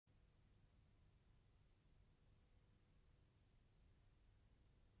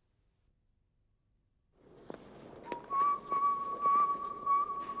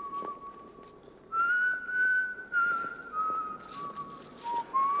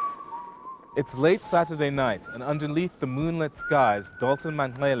It's late Saturday night, and underneath the moonlit skies, Dalton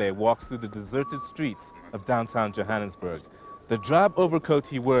Manhlele walks through the deserted streets of downtown Johannesburg. The drab overcoat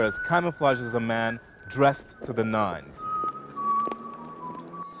he wears camouflages a man dressed to the nines.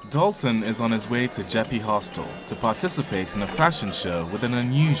 Dalton is on his way to Jeppe Hostel to participate in a fashion show with an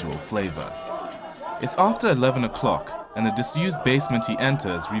unusual flavor. It's after 11 o'clock, and the disused basement he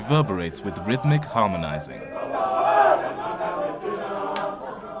enters reverberates with rhythmic harmonizing.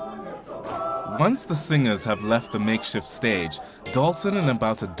 Once the singers have left the makeshift stage, Dalton and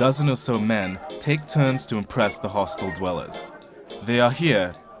about a dozen or so men take turns to impress the hostel dwellers. They are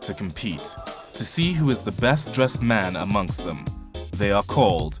here to compete, to see who is the best dressed man amongst them. They are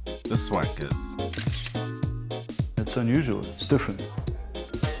called the Swankers. It's unusual, it's different.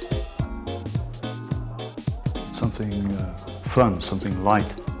 It's something fun, something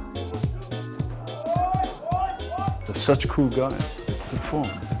light. They're such cool guys, they perform.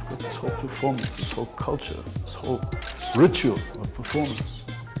 They've got this whole performance, this whole culture, this whole ritual of performance.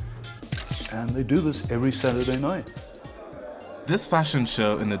 And they do this every Saturday night. This fashion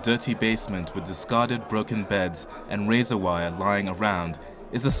show in the dirty basement with discarded broken beds and razor wire lying around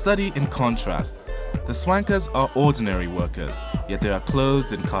is a study in contrasts. The Swankers are ordinary workers, yet they are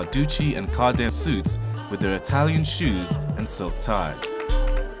clothed in Carducci and Carden suits with their Italian shoes and silk ties.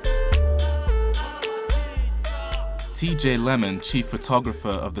 T.J. Lemon, chief photographer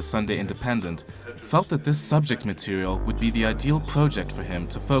of the Sunday Independent, felt that this subject material would be the ideal project for him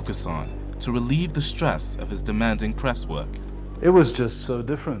to focus on, to relieve the stress of his demanding press work. It was just so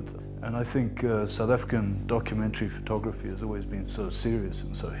different, and I think South African documentary photography has always been so serious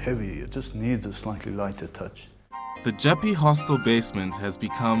and so heavy. It just needs a slightly lighter touch. The Jeppe Hostel basement has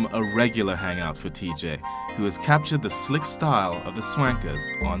become a regular hangout for TJ, who has captured the slick style of the Swankers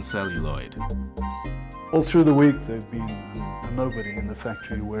on celluloid. All through the week they've been a nobody in the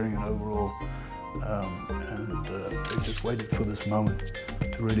factory wearing an overall, and they just waited for this moment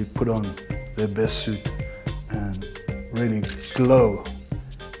to really put on their best suit and really glow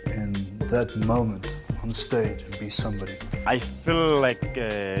in that moment on stage and be somebody. I feel like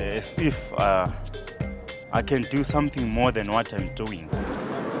as if I can do something more than what I'm doing.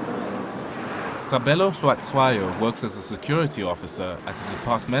 Sabelo Hluatswayo works as a security officer at a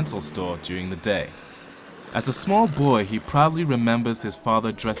departmental store during the day. As a small boy, he proudly remembers his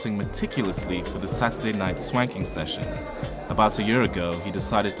father dressing meticulously for the Saturday night swanking sessions. About a year ago, he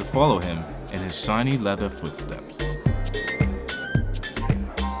decided to follow him in his shiny leather footsteps.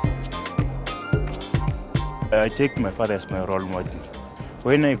 I take my father as my role model.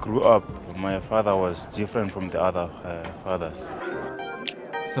 When I grew up, my father was different from the other fathers.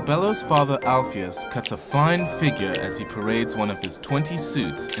 Sabelo's father Alpheus cuts a fine figure as he parades one of his 20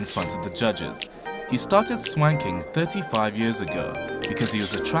 suits in front of the judges. He started swanking 35 years ago because he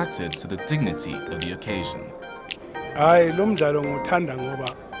was attracted to the dignity of the occasion. Lo mdlalo ngothanda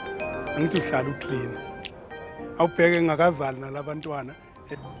ngoba angithi uhlala uclean. Awubheke ngakazali nalabantwana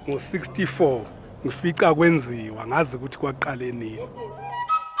ngo64 ngifica kwenziwa ngazi ukuthi kwaqale nini.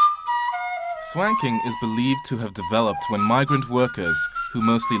 Swanking is believed to have developed when migrant workers, who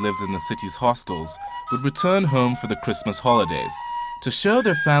mostly lived in the city's hostels, would return home for the Christmas holidays. To show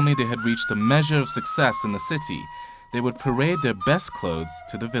their family they had reached a measure of success in the city, they would parade their best clothes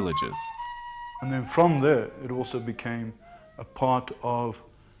to the villagers. And then from there, it also became a part of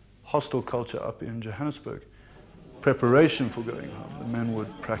hostel culture up in Johannesburg. Preparation for going home. The men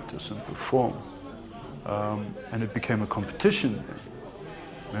would practice and perform. And it became a competition.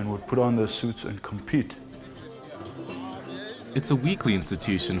 Men would put on their suits and compete. It's a weekly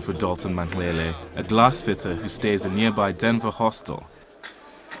institution for Dalton Manhlele, a glass fitter who stays in nearby Denver hostel.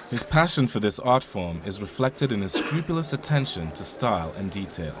 His passion for this art form is reflected in his scrupulous attention to style and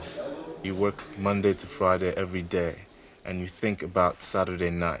detail. You work Monday to Friday every day, and you think about Saturday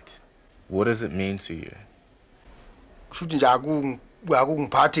night. What does it mean to you?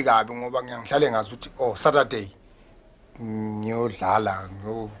 Akungiphathi kabi ngoba ngiyahlale ngazi ukuthi oh Saturday ngiyodlala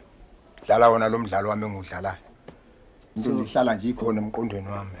wona lo mdlalo wami engudlalayo. Ngihlala nje ikhona emqondweni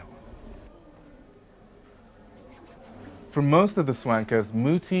wami. For most of the Swankers,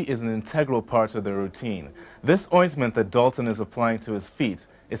 muti is an integral part of their routine. This ointment that Dalton is applying to his feet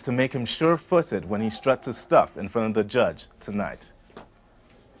is to make him sure-footed when he struts his stuff in front of the judge tonight.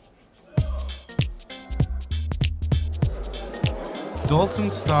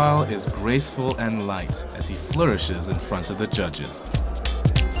 Dalton's style is graceful and light as he flourishes in front of the judges.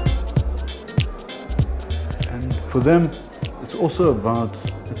 And for them, it's also about,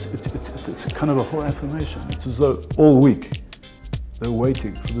 it's a kind of a whole affirmation. It's as though all week they're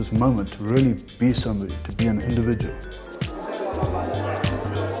waiting for this moment to really be somebody, to be an individual.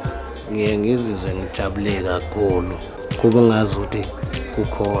 ngiye ngizizwe ngijabule kakhulu kube ngazuthi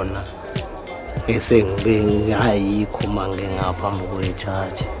kukhona esengibe ngayikho manje ngaphambi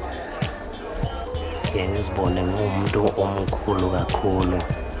kwejaji. Ngiye ngizibone ngumuntu omkhulu kakhulu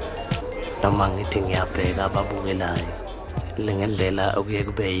noma ngithi ngiyabheka ababukelayo ngendlela okuye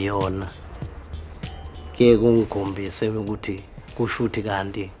kube yiyona kuye kungikhombise ukuthi kushuthi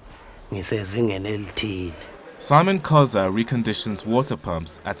kanti ngisezingeni elithile. Simon Koza reconditions water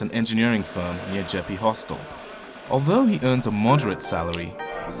pumps at an engineering firm near Jeppe Hostel. Although he earns a moderate salary,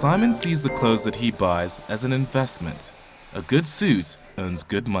 Simon sees the clothes that he buys as an investment. A good suit earns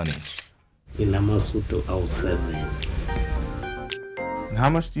good money. Inamasuto awu 7. And how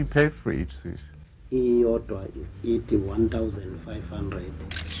much do you pay for each suit? Iyodwa ithi 1,500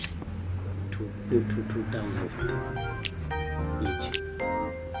 to 2,000 each.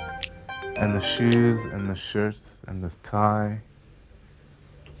 And the shoes and the shirts and the tie?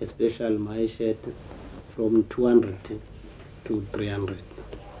 Especially my shirt from 200 to 300.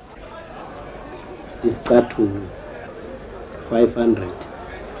 It start to 500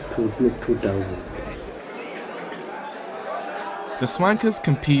 to 2,000. The Swankers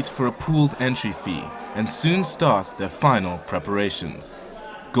compete for a pooled entry fee and soon start their final preparations.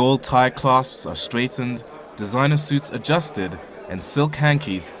 Gold tie clasps are straightened, designer suits adjusted, and silk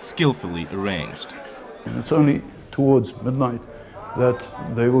hankies skillfully arranged. And it's only towards midnight that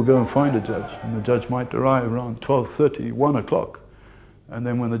they will go and find a judge, and the judge might arrive around 12:30, 1 o'clock. And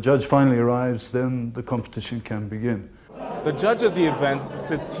then when the judge finally arrives, then the competition can begin. The judge of the event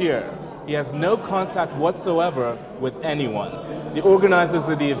sits here. He has no contact whatsoever with anyone. The organizers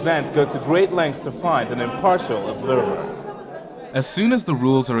of the event go to great lengths to find an impartial observer. As soon as the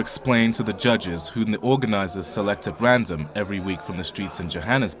rules are explained to the judges, whom the organizers select at random every week from the streets in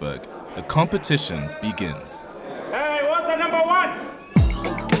Johannesburg, the competition begins. Hey, what's the number one?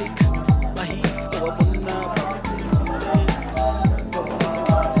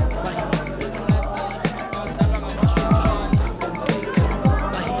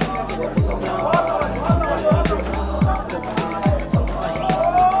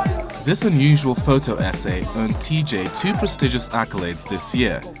 This unusual photo essay earned TJ 2 prestigious accolades this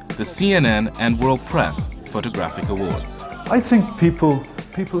year, the CNN and World Press Photographic Awards. I think people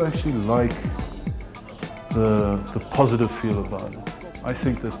actually like the positive feel about it. I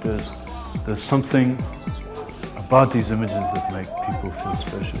think that there's something about these images that make people feel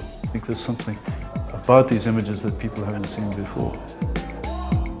special. I think there's something about these images that people haven't seen before.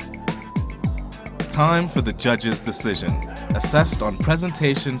 Time for the judge's decision, assessed on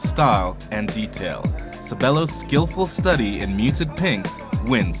presentation, style, and detail. Sabello's skillful study in muted pinks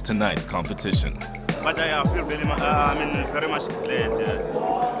wins tonight's competition. But I feel very much glad.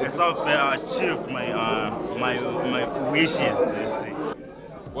 I achieved my wishes. You see.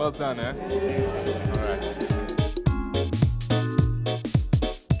 Well done, eh? All right.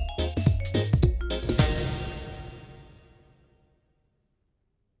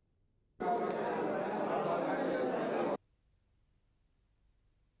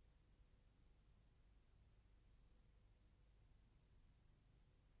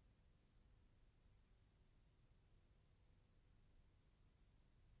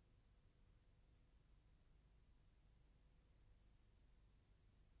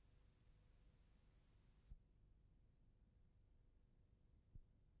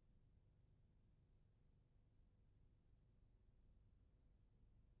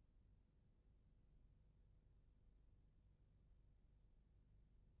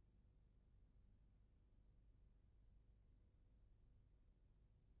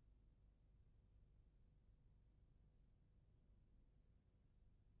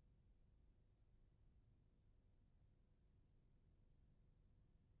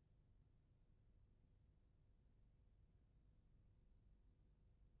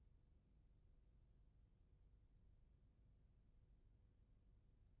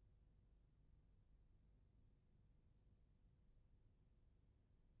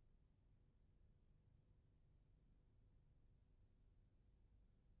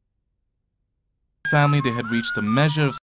 Family, they had reached a measure of